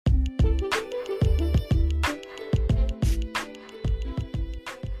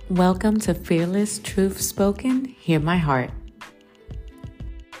Welcome to Fearless Truth Spoken. Hear my heart.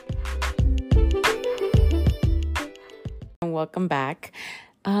 Welcome back.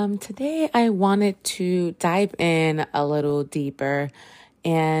 Today I wanted to dive in a little deeper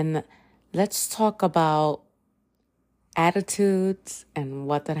and let's talk about attitudes and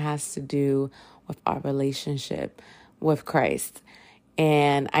what that has to do with our relationship with Christ.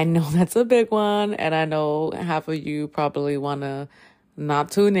 And I know that's a big one, and I know half of you probably want to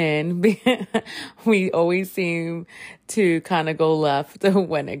not tune in. We always seem to kind of go left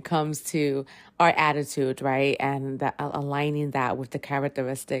when it comes to our attitude, right? And aligning that with the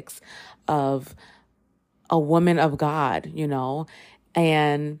characteristics of a woman of God,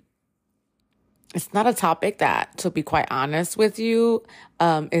 and it's not a topic that, to be quite honest with you,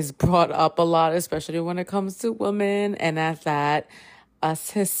 is brought up a lot, especially when it comes to women. And as that,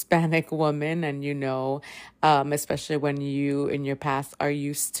 us Hispanic women, and especially when you in your past are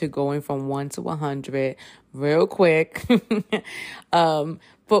used to going from 1 to 100 real quick. But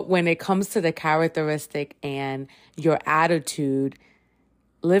when it comes to the characteristic and your attitude,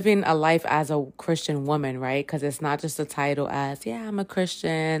 living a life as a Christian woman, right? Because it's not just a title as, I'm a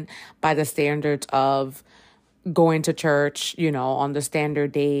Christian by the standards of going to church, on the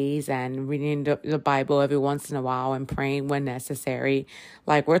standard days and reading the Bible every once in a while and praying when necessary.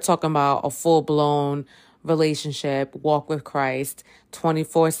 Like, we're talking about a full-blown relationship, walk with Christ,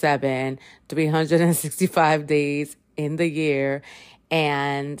 24/7, 365 days in the year.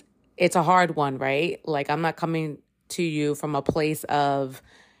 And it's a hard one, right? Like, I'm not coming to you from a place of,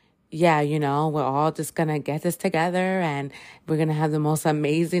 we're all just going to get this together and we're going to have the most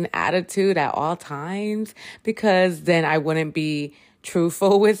amazing attitude at all times, because then I wouldn't be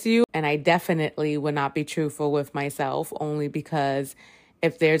truthful with you. And I definitely would not be truthful with myself, only because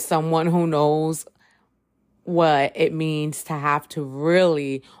if there's someone who knows what it means to have to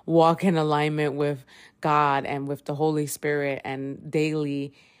really walk in alignment with God and with the Holy Spirit and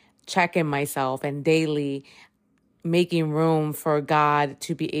daily checking myself and daily making room for God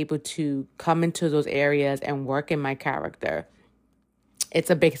to be able to come into those areas and work in my character. It's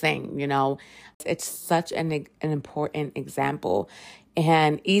a big thing, It's such an important example,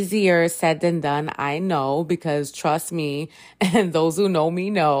 and easier said than done, I know, because trust me, and those who know me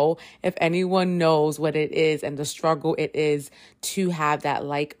know, if anyone knows what it is and the struggle it is to have that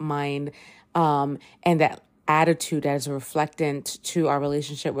like mind, and that attitude that is reflectant to our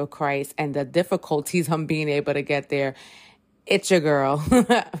relationship with Christ and the difficulties on being able to get there, it's your girl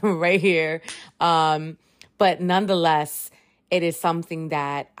right here. But nonetheless, it is something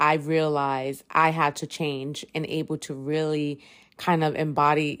that I realized I had to change and able to really kind of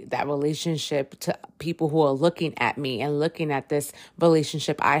embody that relationship to people who are looking at me and looking at this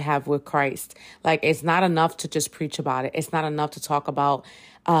relationship I have with Christ. Like, it's not enough to just preach about it. It's not enough to talk about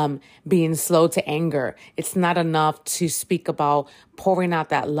being slow to anger. It's not enough to speak about pouring out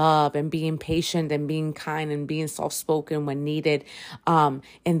that love and being patient and being kind and being soft-spoken when needed,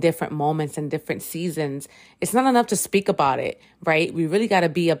 in different moments and different seasons. It's not enough to speak about it, right? We really got to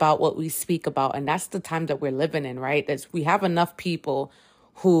be about what we speak about. And that's the time that we're living in, right? We have enough people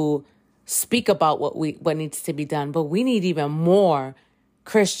who speak about what needs to be done, but we need even more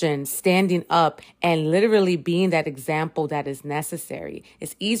Christians standing up and literally being that example that is necessary.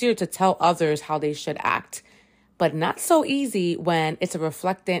 It's easier to tell others how they should act, but not so easy when it's a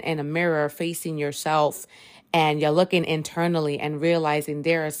reflectant in a mirror facing yourself and you're looking internally and realizing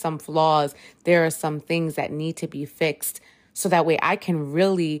there are some flaws, there are some things that need to be fixed, so that way I can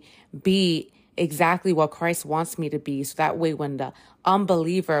really be exactly what Christ wants me to be. So that way when the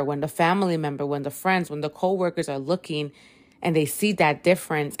unbeliever, when the family member, when the friends, when the coworkers are looking and they see that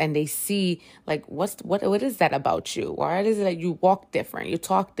difference and they see, like, what is that about you? Why is it that you walk different, you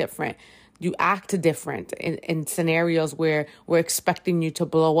talk different, you act different in scenarios where we're expecting you to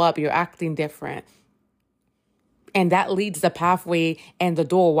blow up, you're acting different. And that leads the pathway and the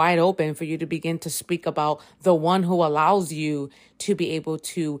door wide open for you to begin to speak about the one who allows you to be able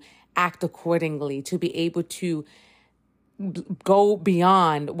to act accordingly, to be able to go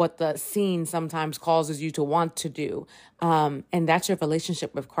beyond what the scene sometimes causes you to want to do. And that's your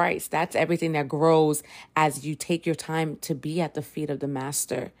relationship with Christ. That's everything that grows as you take your time to be at the feet of the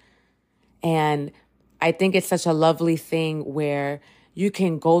Master. And I think it's such a lovely thing where you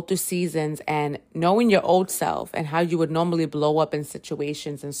can go through seasons and knowing your old self and how you would normally blow up in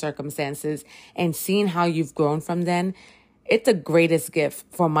situations and circumstances and seeing how you've grown from then. It's the greatest gift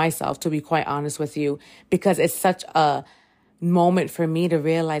for myself, to be quite honest with you, because it's such a moment for me to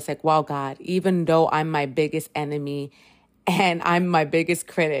realize, like, wow, God, even though I'm my biggest enemy And I'm my biggest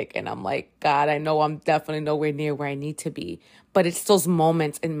critic. And I'm like, God, I know I'm definitely nowhere near where I need to be. But it's those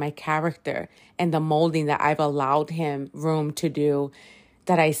moments in my character and the molding that I've allowed him room to do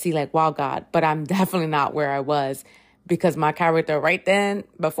that I see like, wow, God, but I'm definitely not where I was, because my character right then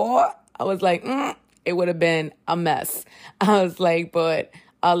before I was like, it would have been a mess. I was like, but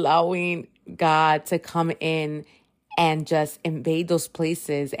allowing God to come in and just invade those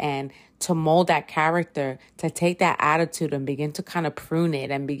places and to mold that character, to take that attitude and begin to kind of prune it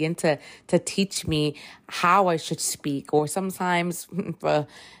and begin to teach me how I should speak, or sometimes,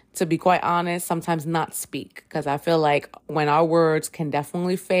 to be quite honest, sometimes not speak. Because I feel like when our words can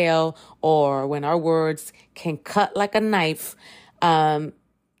definitely fail, or when our words can cut like a knife,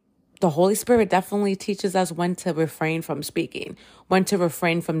 the Holy Spirit definitely teaches us when to refrain from speaking, when to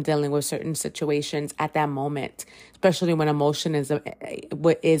refrain from dealing with certain situations at that moment, especially when emotion is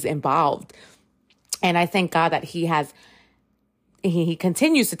involved. And I thank God that he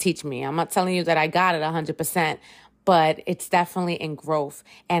continues to teach me. I'm not telling you that I got it 100%, but it's definitely in growth.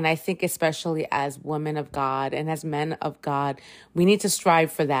 And I think especially as women of God and as men of God, we need to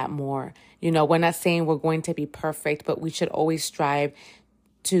strive for that more. You know, we're not saying we're going to be perfect, but we should always strive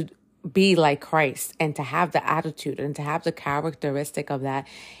to be like Christ and to have the attitude and to have the characteristic of that.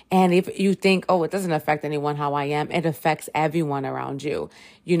 And if you think, oh, it doesn't affect anyone how I am, it affects everyone around you.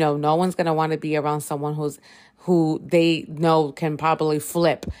 You know, no one's going to want to be around someone who they know can probably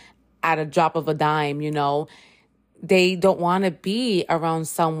flip at a drop of a dime. You know, they don't want to be around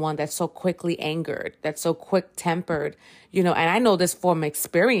someone that's so quickly angered, that's so quick tempered, you know. And I know this from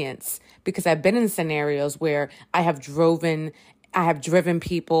experience, because I've been in scenarios where I have driven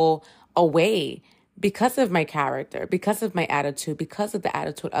people away because of my character, because of my attitude, because of the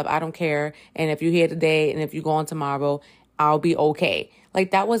attitude of I don't care. And if you're here today and if you go on tomorrow, I'll be okay.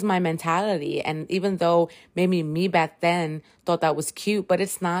 Like, that was my mentality. And even though maybe me back then thought that was cute, but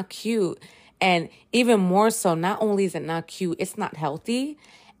it's not cute. And even more so, not only is it not cute, it's not healthy.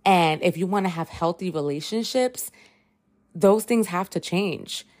 And if you want to have healthy relationships, those things have to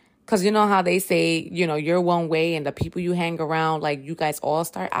change. Because you know how they say, you know, you're one way and the people you hang around, like, you guys all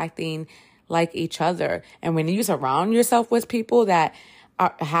start acting like each other. And when you surround yourself with people that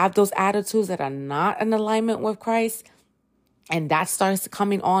have those attitudes that are not in alignment with Christ, and that starts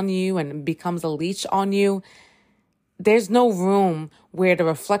coming on you and becomes a leech on you, there's no room where the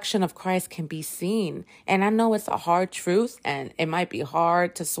reflection of Christ can be seen. And I know it's a hard truth and it might be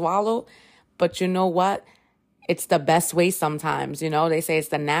hard to swallow, but you know what? It's the best way sometimes. You know, they say it's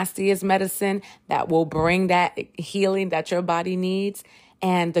the nastiest medicine that will bring that healing that your body needs.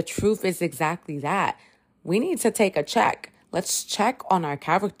 And the truth is exactly that. We need to take a check. Let's check on our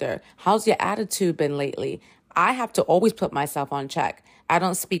character. How's your attitude been lately? I have to always put myself on check. I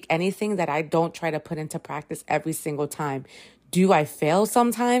don't speak anything that I don't try to put into practice every single time. Do I fail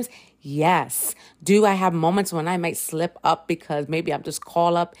sometimes? Yes. Do I have moments when I might slip up because maybe I'm just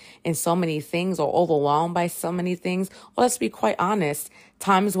caught up in so many things or overwhelmed by so many things? Well, let's be quite honest.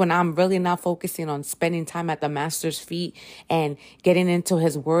 Times when I'm really not focusing on spending time at the Master's feet and getting into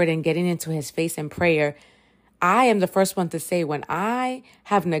his word and getting into his face in prayer. I am the first one to say, when I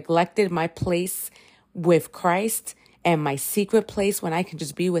have neglected my place with Christ and my secret place when I can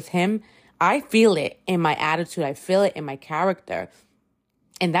just be with him, I feel it in my attitude. I feel it in my character.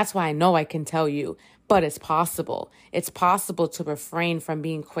 And that's why I know I can tell you, but it's possible. It's possible to refrain from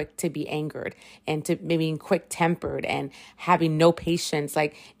being quick to be angered and to being quick tempered and having no patience.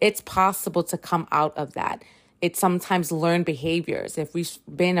 Like, it's possible to come out of that. It's sometimes learned behaviors. If we've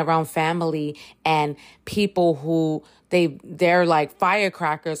been around family and people who they're like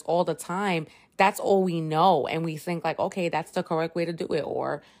firecrackers all the time, that's all we know. And we think like, okay, that's the correct way to do it.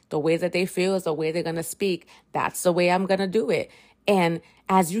 Or the way that they feel is the way they're going to speak. That's the way I'm going to do it. And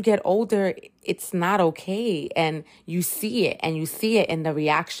as you get older, it's not okay. And you see it, and you see it in the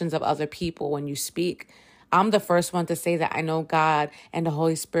reactions of other people when you speak. I'm the first one to say that I know God and the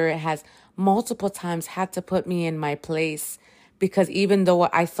Holy Spirit has multiple times had to put me in my place, because even though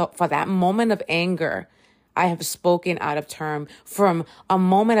I thought for that moment of anger, I have spoken out of turn. From a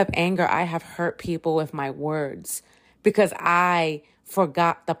moment of anger, I have hurt people with my words because I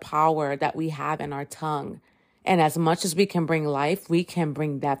forgot the power that we have in our tongue. And as much as we can bring life, we can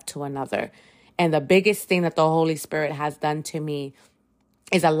bring death to another. And the biggest thing that the Holy Spirit has done to me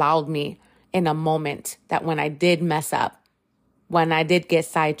is allowed me in a moment that when I did mess up, when I did get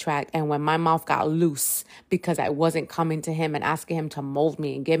sidetracked, and when my mouth got loose because I wasn't coming to him and asking him to mold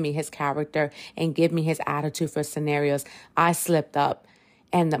me and give me his character and give me his attitude for scenarios, I slipped up.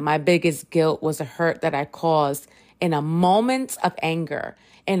 And my biggest guilt was a hurt that I caused in a moment of anger.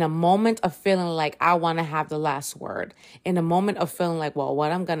 in a moment of feeling like I want to have the last word, in a moment of feeling like, well,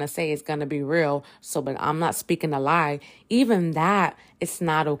 what I'm going to say is going to be real, so but I'm not speaking a lie, even that, it's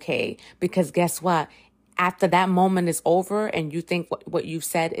not okay. Because guess what? After that moment is over and you think what you've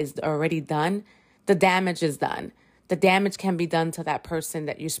said is already done, the damage is done. The damage can be done to that person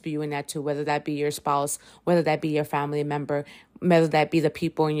that you're spewing that to, whether that be your spouse, whether that be your family member, whether that be the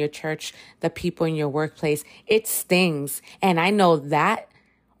people in your church, the people in your workplace. It stings. And I know that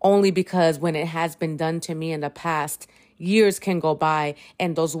only because when it has been done to me in the past, years can go by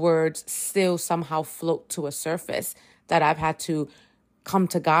and those words still somehow float to a surface that I've had to come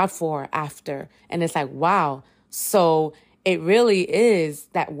to God for after. And it's like, wow. So it really is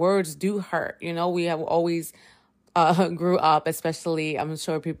that words do hurt. You know, we have always grew up, especially, I'm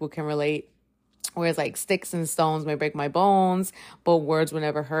sure people can relate, where it's like sticks and stones may break my bones, but words will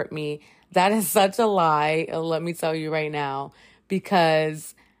never hurt me. That is such a lie. Let me tell you right now,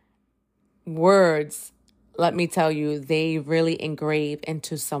 because words, let me tell you, they really engrave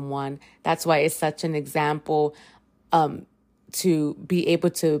into someone. That's why it's such an example, to be able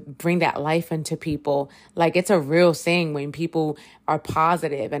to bring that life into people. Like, it's a real thing when people are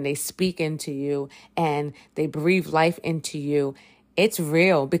positive and they speak into you and they breathe life into you. It's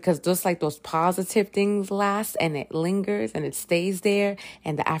real, because just like those positive things last and it lingers and it stays there,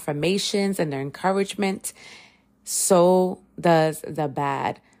 and the affirmations and the encouragement, so does the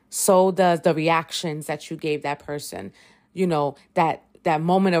bad. So does the reactions that you gave that person. You know, that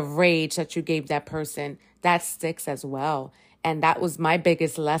moment of rage that you gave that person, that sticks as well. And that was my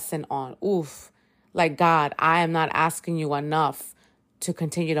biggest lesson on, like, God, I am not asking you enough to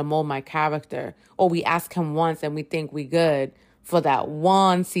continue to mold my character. Or we ask him once and we think we good for that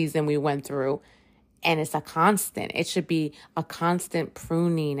one season we went through. And it's a constant. It should be a constant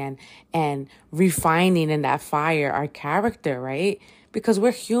pruning and refining in that fire, our character, right? Because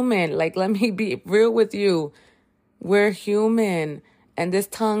we're human. Like, let me be real with you. We're human. And this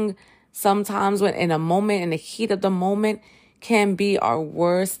tongue, sometimes when in a moment, in the heat of the moment, can be our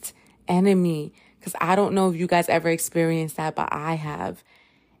worst enemy. Because I don't know if you guys ever experienced that, but I have.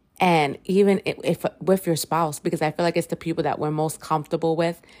 And even if with your spouse, because I feel like it's the people that we're most comfortable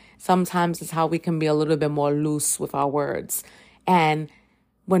with, sometimes it's how we can be a little bit more loose with our words. And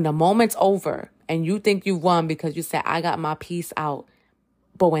when the moment's over and you think you won because you said, I got my piece out,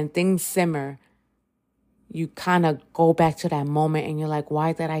 but when things simmer, you kind of go back to that moment and you're like,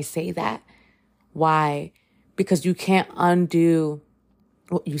 why did I say that? Why? Because you can't undo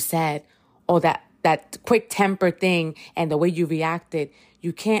what you said, or that quick temper thing and the way you reacted.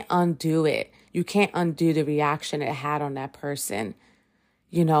 You can't undo it. You can't undo the reaction it had on that person.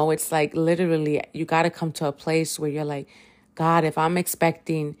 You know, it's like literally you got to come to a place where you're like, God, if I'm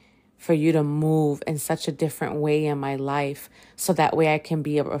expecting for you to move in such a different way in my life, so that way I can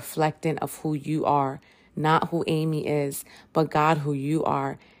be a reflectant of who you are, not who Amy is, but God, who you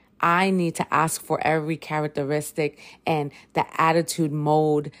are. I need to ask for every characteristic and the attitude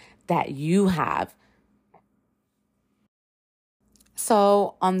mode that you have.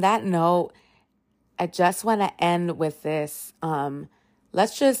 So on that note, I just want to end with this.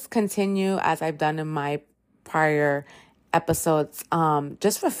 Let's just continue as I've done in my prior episodes.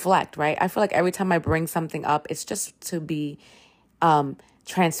 Just reflect, right? I feel like every time I bring something up, it's just to be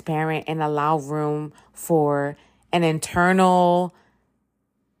transparent and allow room for an internal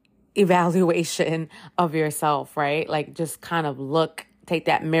evaluation of yourself, right? Like, just kind of take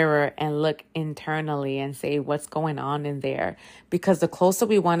that mirror and look internally and say what's going on in there. Because the closer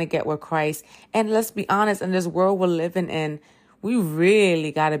we want to get with Christ, and let's be honest, in this world we're living in, we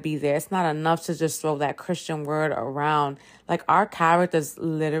really got to be there. It's not enough to just throw that Christian word around. Like, our characters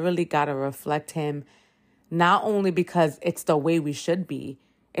literally got to reflect him, not only because it's the way we should be,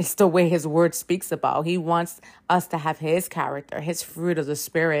 it's the way his word speaks about. He wants us to have his character, his fruit of the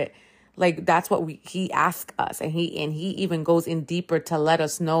spirit. Like, that's what he asks us. And he even goes in deeper to let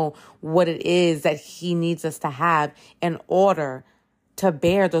us know what it is that he needs us to have in order to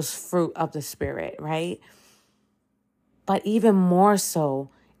bear those fruit of the spirit, right? But even more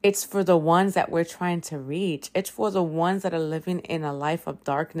so, it's for the ones that we're trying to reach. It's for the ones that are living in a life of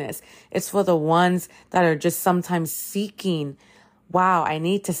darkness. It's for the ones that are just sometimes seeking, wow, I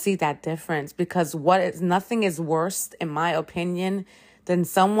need to see that difference. Because nothing is worse, in my opinion, than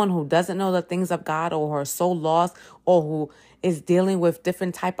someone who doesn't know the things of God, or who are so lost, or who is dealing with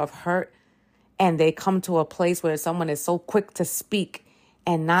different type of hurt. And they come to a place where someone is so quick to speak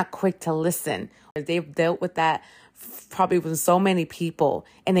and not quick to listen. They've dealt with that probably with so many people,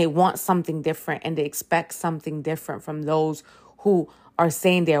 and they want something different, and they expect something different from those who are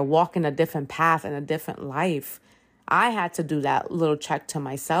saying they're walking a different path and a different life. I had to do that little check to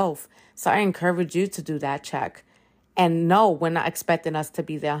myself. So I encourage you to do that check. And no, we're not expecting us to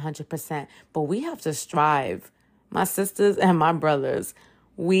be there 100%, but we have to strive. My sisters and my brothers,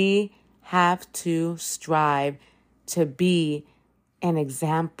 we have to strive to be an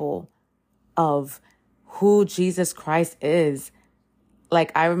example of who Jesus Christ is.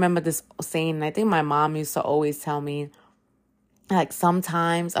 Like, I remember this saying, and I think my mom used to always tell me, like,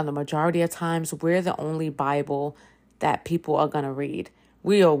 sometimes, and the majority of times, we're the only Bible that people are going to read.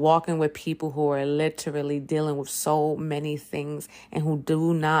 We are walking with people who are literally dealing with so many things and who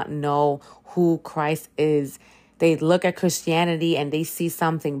do not know who Christ is. They look at Christianity and they see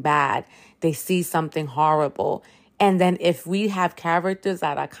something bad. They see something horrible. And then if we have characters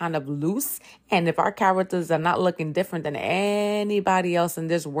that are kind of loose, and if our characters are not looking different than anybody else in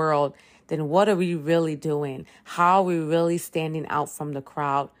this world, then what are we really doing? How are we really standing out from the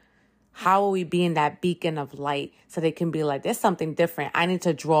crowd? How are we being that beacon of light so they can be like, there's something different. I need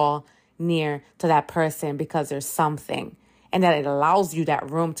to draw near to that person because there's something. And that it allows you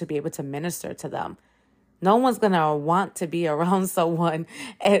that room to be able to minister to them. No one's going to want to be around someone,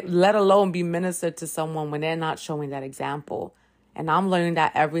 let alone be ministered to someone when they're not showing that example. And I'm learning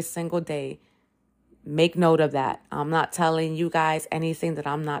that every single day. Make note of that. I'm not telling you guys anything that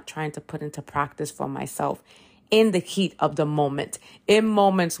I'm not trying to put into practice for myself. In the heat of the moment, in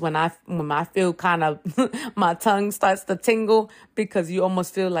moments when I feel kind of, my tongue starts to tingle because you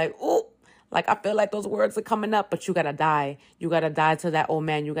almost feel like, oh, like I feel like those words are coming up, but you got to die. You got to die to that old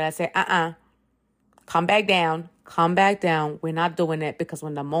man. You got to say, come back down. We're not doing it, because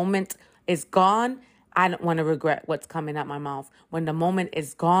when the moment is gone, I don't want to regret what's coming out my mouth. When the moment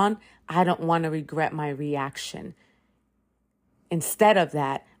is gone, I don't want to regret my reaction. Instead of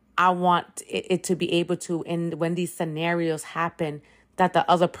that, I want it to be able to, when these scenarios happen, that the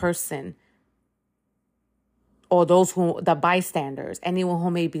other person or the bystanders, anyone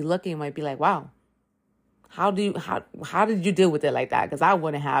who may be looking might be like, wow, how did you deal with it like that? Because I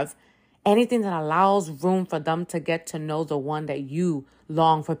wouldn't have. Anything that allows room for them to get to know the one that you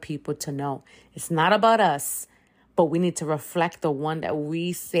long for people to know. It's not about us, but we need to reflect the one that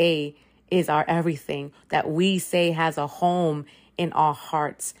we say is our everything, that we say has a home in our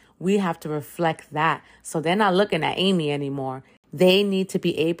hearts. We have to reflect that. So they're not looking at Amy anymore. They need to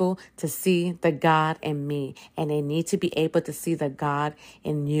be able to see the God in me, and they need to be able to see the God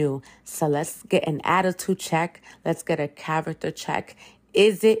in you. So let's get an attitude check. Let's get a character check.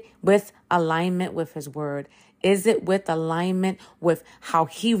 Is it with alignment with his word? Is it with alignment with how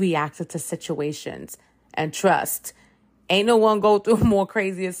he reacted to situations? And trust, ain't no one go through more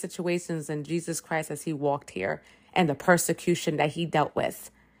crazier situations than Jesus Christ as he walked here, and the persecution that he dealt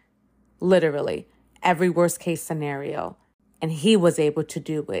with. Literally, every worst case scenario. And he was able to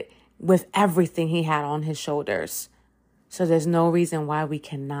do it with everything he had on his shoulders. So there's no reason why we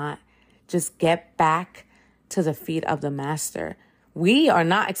cannot just get back to the feet of the master. We are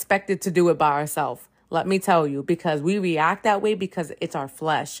not expected to do it by ourselves. Let me tell you, because we react that way because it's our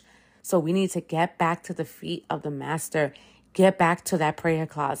flesh. So we need to get back to the feet of the master. Get back to that prayer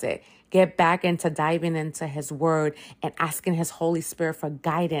closet. Get back into diving into his word and asking his Holy Spirit for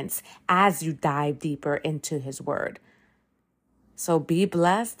guidance as you dive deeper into his word. So be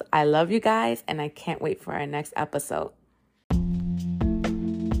blessed. I love you guys, and I can't wait for our next episode.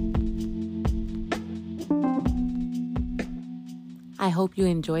 I hope you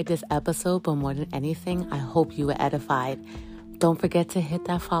enjoyed this episode, but more than anything, I hope you were edified. Don't forget to hit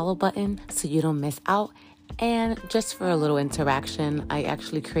that follow button so you don't miss out. And just for a little interaction, I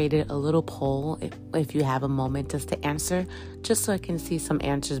actually created a little poll if you have a moment just to answer, just so I can see some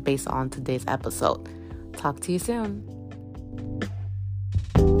answers based on today's episode. Talk to you soon.